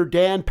Governor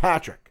Dan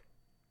Patrick.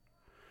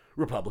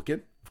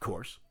 Republican, of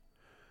course.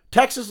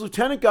 Texas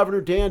Lieutenant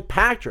Governor Dan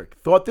Patrick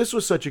thought this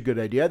was such a good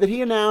idea that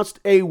he announced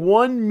a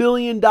 $1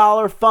 million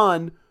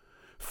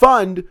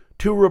fund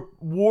to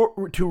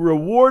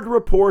reward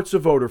reports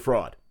of voter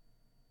fraud.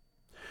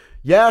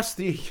 Yes,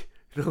 the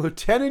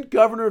Lieutenant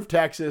Governor of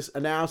Texas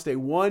announced a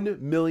 $1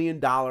 million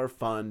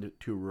fund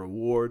to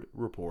reward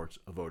reports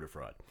of voter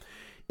fraud.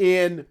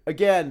 And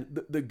again,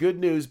 the good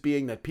news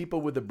being that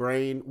people with a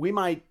brain, we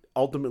might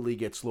ultimately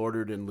get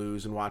slaughtered and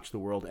lose and watch the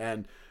world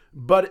end.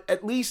 But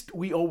at least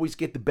we always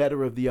get the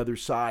better of the other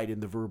side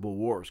in the verbal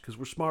wars because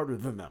we're smarter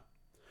than them.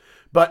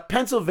 But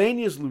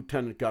Pennsylvania's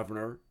lieutenant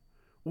governor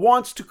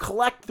wants to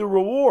collect the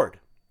reward,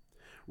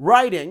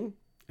 writing,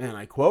 and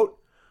I quote,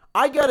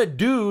 "I got a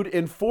dude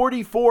in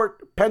 40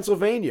 Fort,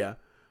 Pennsylvania,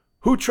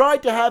 who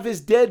tried to have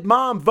his dead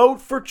mom vote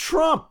for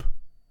Trump.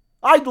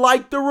 I'd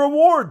like the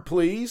reward,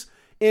 please,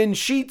 in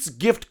Sheetz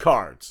gift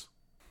cards."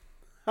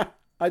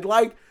 I'd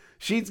like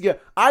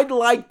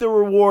the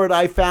reward.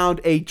 I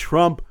found a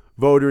Trump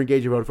voter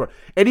engagement voter fraud.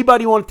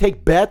 Anybody want to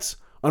take bets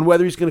on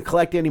whether he's going to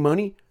collect any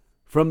money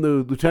from the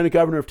Lieutenant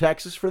Governor of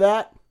Texas for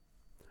that?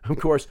 Of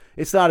course,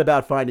 it's not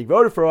about finding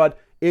voter fraud.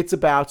 It's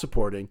about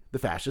supporting the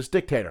fascist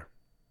dictator.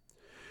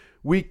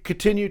 We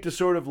continue to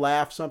sort of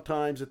laugh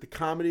sometimes at the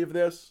comedy of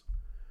this,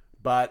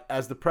 but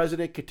as the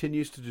president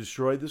continues to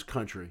destroy this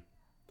country,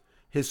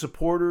 his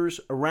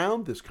supporters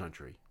around this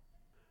country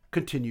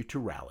continue to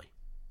rally.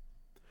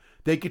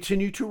 They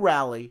continue to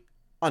rally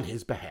on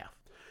his behalf.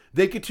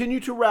 They continue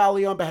to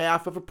rally on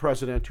behalf of a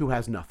president who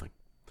has nothing,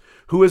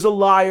 who is a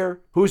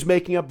liar, who is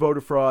making up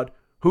voter fraud,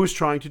 who is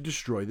trying to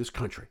destroy this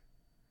country.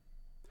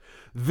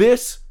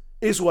 This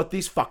is what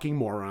these fucking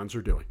morons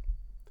are doing.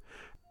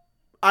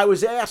 I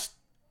was asked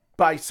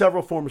by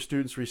several former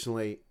students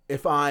recently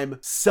if I'm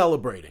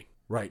celebrating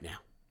right now,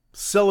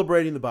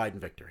 celebrating the Biden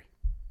victory.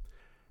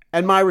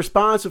 And my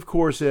response, of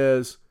course,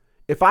 is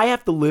if I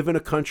have to live in a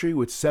country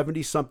with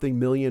 70-something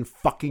million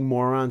fucking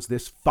morons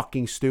this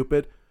fucking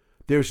stupid,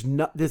 there's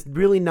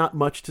really not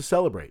much to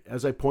celebrate.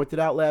 As I pointed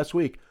out last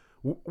week,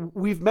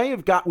 we may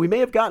have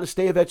gotten a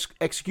stay of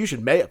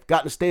execution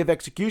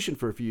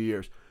for a few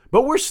years,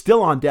 but we're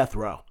still on death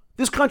row.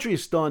 This country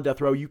is still on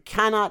death row. You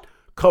cannot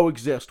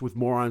coexist with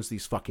morons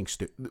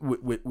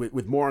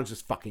with morons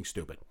this fucking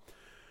stupid.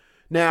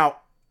 Now,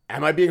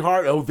 am I being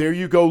hard? Oh, there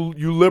you go,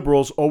 you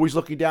liberals, always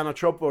looking down on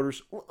Trump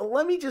voters.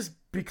 Let me just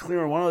be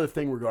clear on one other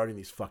thing regarding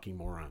these fucking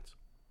morons.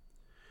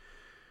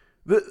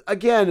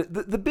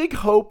 The big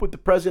hope with the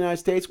president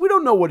of the United States, we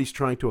don't know what he's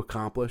trying to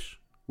accomplish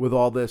with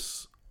all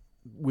this,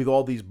 with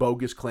all these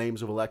bogus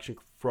claims of election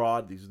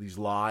fraud, these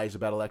lies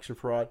about election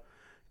fraud.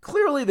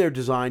 Clearly, they're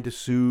designed to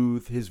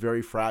soothe his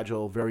very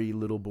fragile, very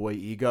little boy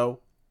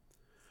ego.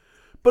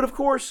 But of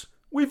course,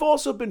 we've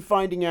also been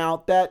finding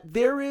out that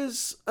there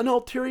is an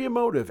ulterior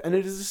motive, and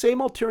it is the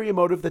same ulterior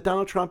motive that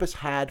Donald Trump has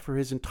had for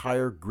his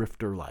entire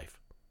grifter life.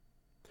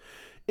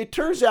 It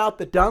turns out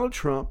that Donald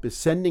Trump is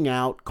sending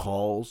out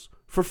calls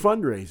for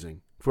fundraising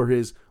for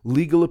his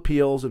legal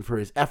appeals and for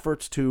his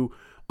efforts to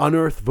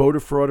unearth voter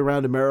fraud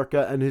around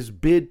America and his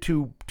bid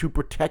to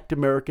protect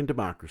American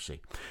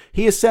democracy.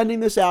 He is sending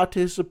this out to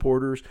his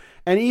supporters,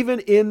 and even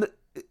in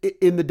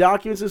the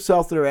documents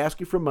themselves that are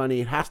asking for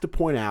money, it has to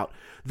point out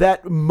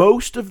that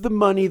most of the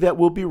money that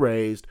will be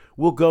raised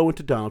will go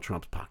into Donald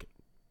Trump's pocket.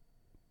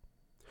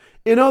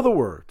 In other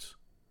words,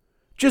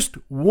 just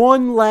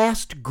one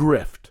last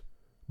grift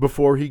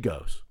before he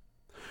goes.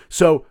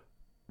 So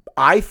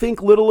I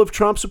think little of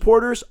Trump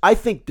supporters. I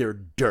think they're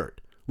dirt.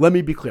 Let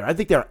me be clear. I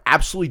think they're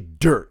absolutely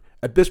dirt.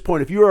 At this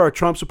point, if you are a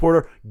Trump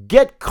supporter,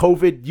 get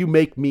COVID. You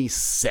make me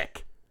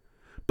sick.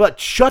 But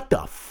shut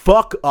the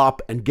fuck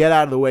up and get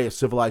out of the way of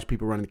civilized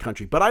people running the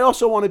country. But I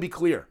also want to be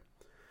clear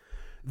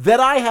that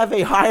I have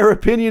a higher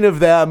opinion of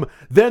them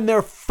than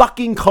their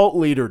fucking cult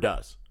leader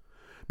does.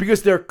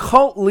 Because their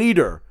cult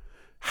leader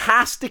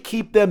has to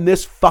keep them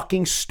this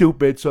fucking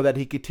stupid so that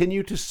he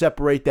continue to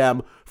separate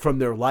them from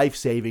their life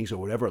savings or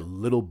whatever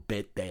little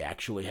bit they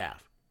actually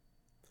have.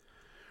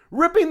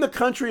 Ripping the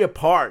country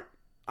apart,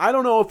 I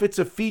don't know if it's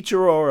a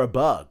feature or a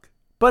bug,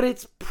 but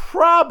it's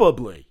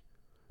probably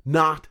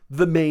not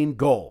the main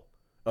goal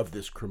of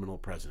this criminal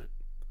president.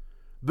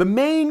 The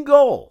main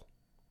goal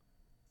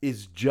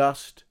is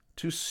just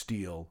to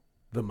steal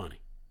the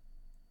money.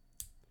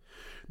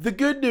 The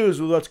good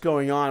news with what's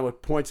going on,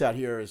 what points out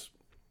here is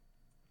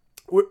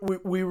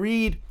we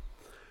read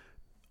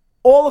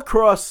all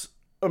across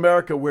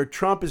America where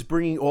Trump is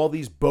bringing all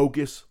these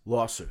bogus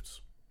lawsuits.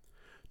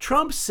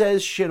 Trump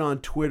says shit on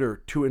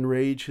Twitter to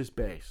enrage his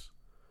base,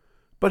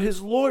 but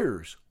his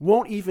lawyers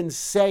won't even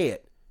say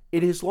it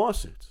in his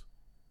lawsuits.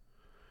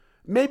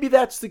 Maybe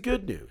that's the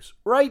good news.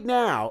 Right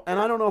now, and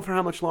I don't know for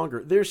how much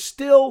longer, there's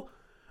still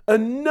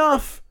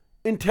enough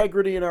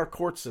integrity in our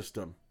court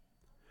system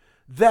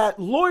that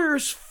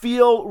lawyers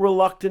feel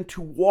reluctant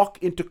to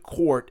walk into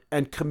court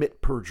and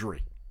commit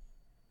perjury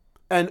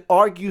and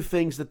argue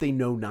things that they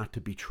know not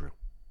to be true.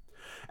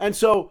 And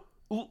so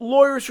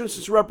lawyers, for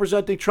instance,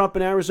 representing Trump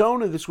in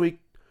Arizona this week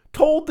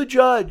told the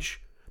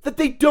judge that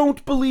they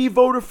don't believe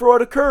voter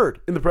fraud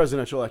occurred in the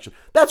presidential election.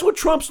 That's what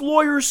Trump's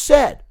lawyers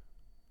said.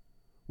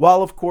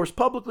 While, of course,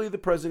 publicly, the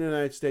president of the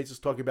United States is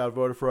talking about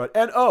voter fraud.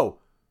 And, oh,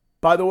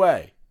 by the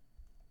way,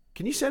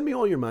 can you send me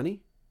all your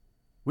money?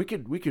 We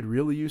could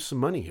really use some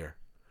money here.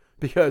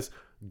 Because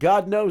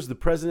God knows the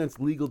president's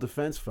legal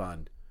defense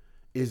fund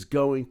is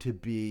going to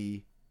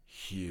be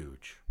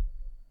huge.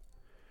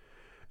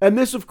 And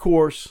this, of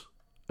course,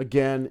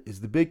 again, is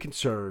the big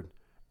concern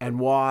and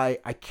why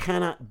I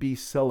cannot be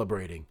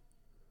celebrating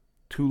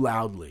too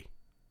loudly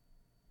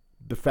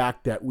the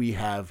fact that we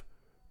have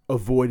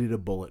avoided a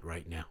bullet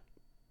right now.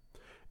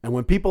 And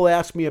when people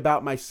ask me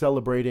about my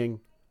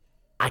celebrating,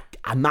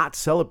 I'm not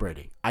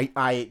celebrating.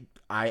 I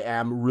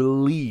am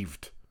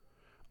relieved.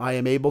 I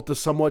am able to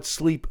somewhat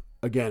sleep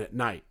again at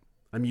night.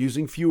 I'm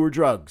using fewer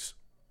drugs.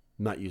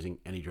 I'm not using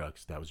any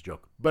drugs. That was a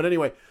joke. But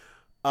anyway,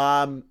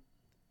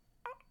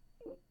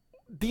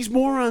 these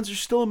morons are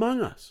still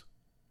among us.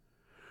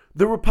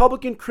 The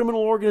Republican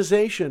criminal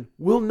organization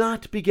will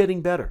not be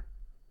getting better.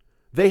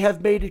 They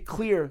have made it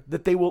clear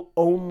that they will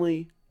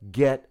only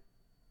get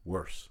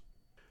worse.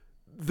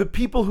 The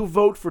people who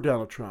vote for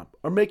Donald Trump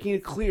are making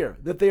it clear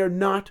that they are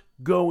not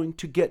going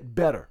to get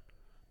better.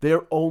 They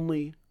are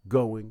only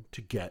going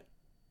to get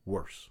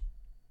worse.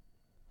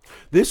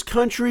 This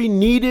country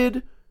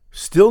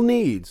still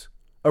needs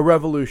a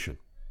revolution.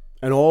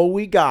 And all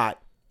we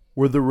got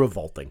were the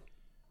revolting.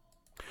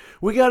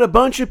 We got a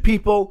bunch of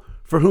people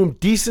for whom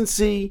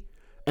decency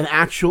and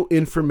actual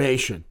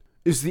information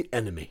is the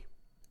enemy.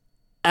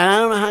 And I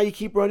don't know how you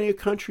keep running a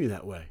country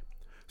that way.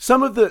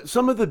 Some of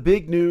the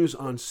big news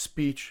on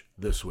speech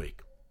this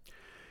week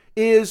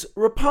is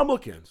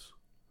Republicans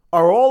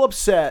are all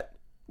upset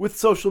with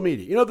social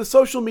media. You know, the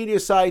social media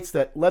sites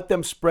that let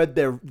them spread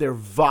their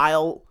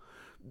vile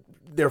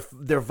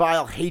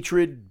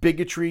hatred,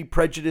 bigotry,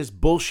 prejudice,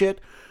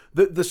 bullshit.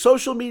 The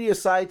social media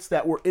sites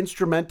that were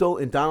instrumental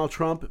in Donald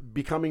Trump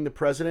becoming the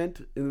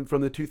president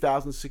from the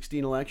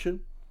 2016 election,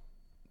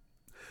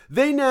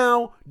 they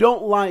now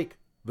don't like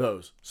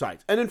those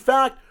sites. And in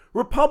fact,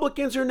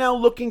 Republicans are now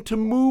looking to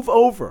move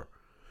over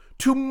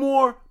to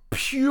more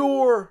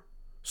pure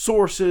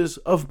sources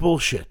of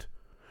bullshit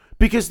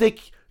because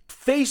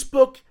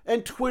Facebook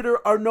and Twitter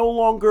are no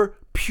longer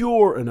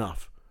pure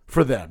enough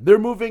for them. They're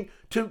moving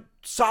to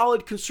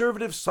solid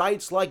conservative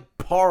sites like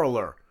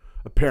Parler,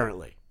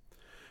 apparently.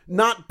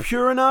 Not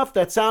pure enough?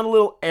 That sound a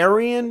little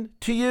Aryan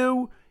to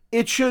you?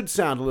 It should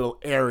sound a little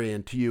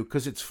Aryan to you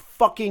because it's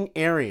fucking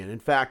Aryan. In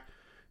fact,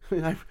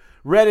 I've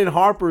read in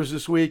Harper's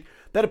this week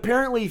that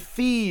apparently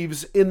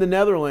thieves in the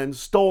Netherlands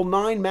stole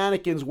 9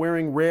 mannequins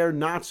wearing rare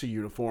Nazi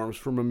uniforms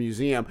from a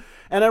museum.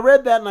 And I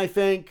read that and I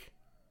think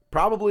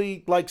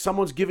probably like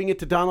someone's giving it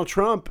to Donald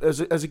Trump as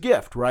a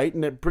gift, right?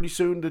 And that pretty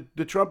soon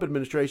the Trump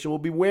administration will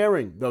be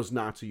wearing those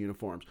Nazi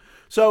uniforms.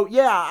 So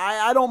yeah,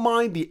 I don't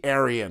mind the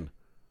Aryan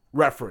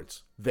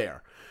reference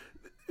there.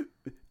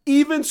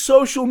 Even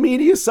social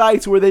media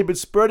sites where they've been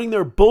spreading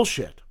their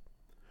bullshit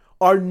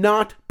are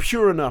not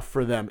pure enough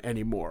for them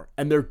anymore.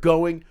 And they're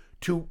going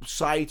to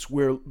sites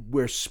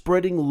where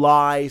spreading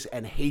lies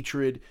and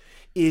hatred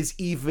is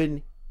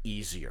even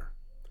easier.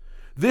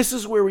 This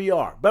is where we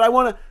are.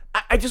 But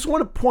I just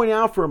want to point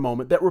out for a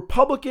moment that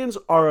Republicans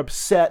are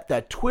upset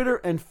that Twitter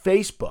and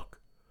Facebook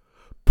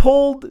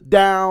pulled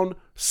down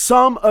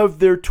some of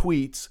their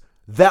tweets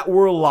that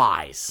were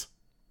lies.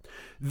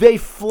 They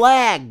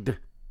flagged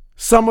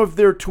some of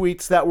their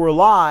tweets that were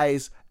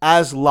lies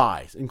as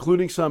lies,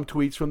 including some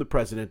tweets from the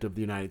President of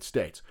the United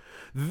States.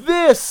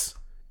 This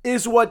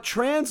is what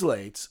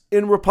translates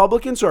in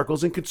Republican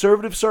circles and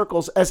conservative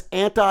circles as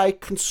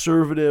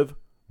anti-conservative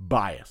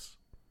bias.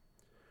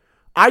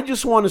 I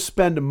just want to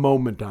spend a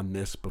moment on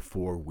this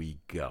before we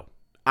go.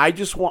 I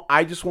just want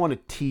to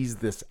tease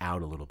this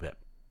out a little bit.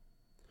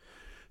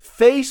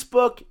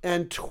 Facebook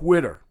and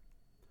Twitter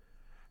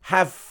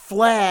have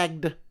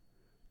flagged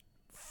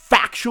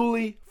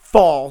factually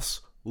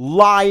false,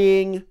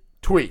 lying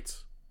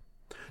tweets.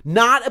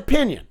 Not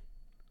opinion.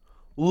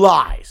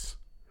 Lies.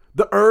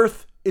 The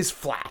earth is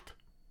flat.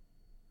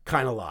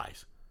 Kind of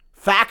lies.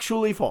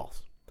 Factually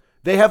false.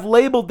 They have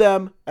labeled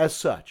them as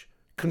such.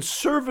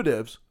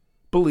 Conservatives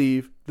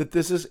believe that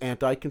this is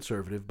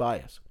anti-conservative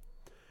bias.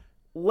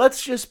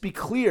 Let's just be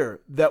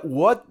clear that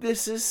what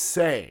this is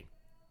saying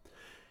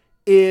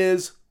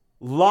is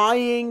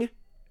lying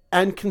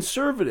and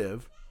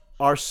conservative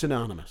are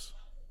synonymous.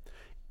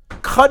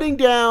 Cutting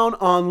down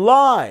on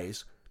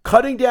lies,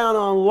 cutting down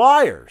on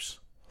liars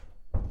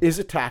is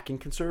attacking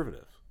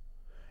conservatives.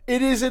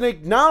 It is an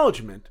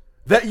acknowledgement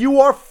that you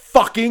are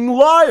fucking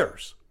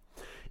liars.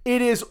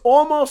 It is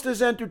almost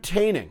as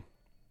entertaining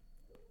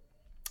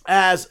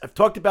as, I've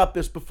talked about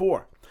this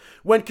before,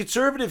 when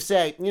conservatives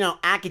say,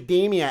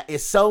 academia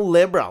is so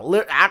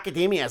liberal.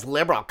 Academia is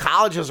liberal.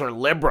 Colleges are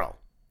liberal.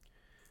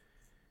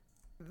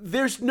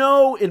 There's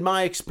no, in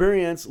my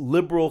experience,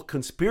 liberal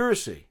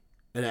conspiracy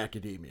in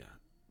academia.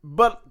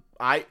 But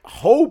I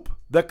hope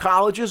that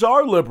colleges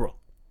are liberal.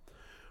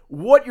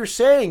 What you're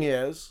saying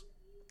is,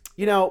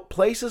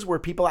 places where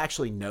people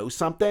actually know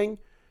something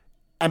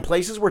and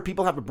places where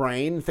people have a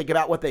brain and think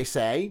about what they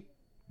say,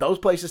 those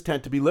places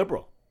tend to be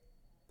liberal.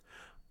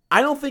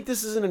 I don't think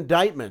this is an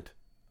indictment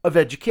of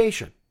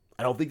education.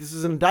 I don't think this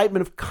is an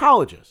indictment of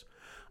colleges.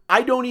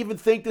 I don't even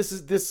think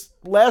this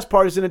last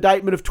part is an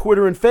indictment of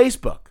Twitter and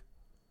Facebook.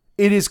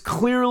 It is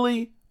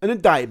clearly an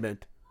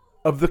indictment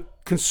of the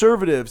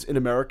conservatives in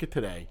America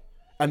today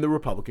and the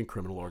Republican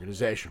criminal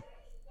organization,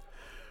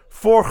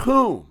 for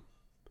whom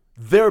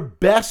their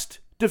best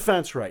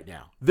defense right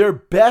now, their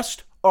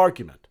best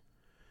argument,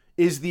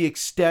 is the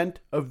extent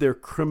of their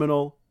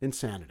criminal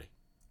insanity.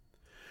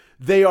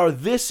 They are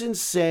this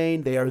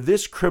insane, they are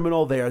this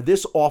criminal, they are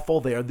this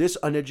awful, they are this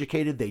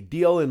uneducated, they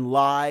deal in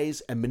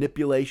lies and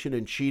manipulation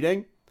and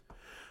cheating.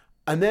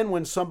 And then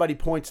when somebody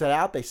points that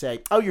out, they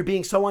say, oh, you're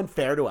being so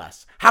unfair to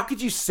us. How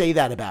could you say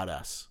that about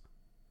us?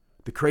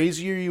 The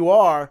crazier you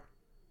are,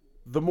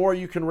 the more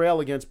you can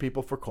rail against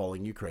people for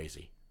calling you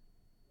crazy.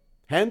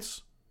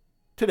 Hence,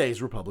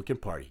 today's Republican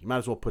Party. You might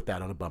as well put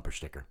that on a bumper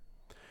sticker.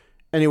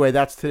 Anyway,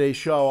 that's today's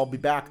show. I'll be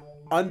back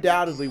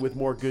undoubtedly with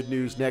more good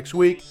news next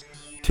week.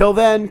 Till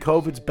then,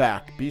 COVID's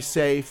back. Be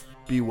safe,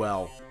 be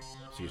well.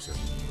 See you soon.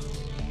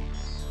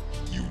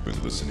 You've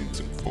been listening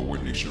to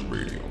Forward Nation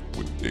Radio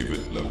with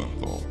David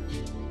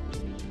Leventhal.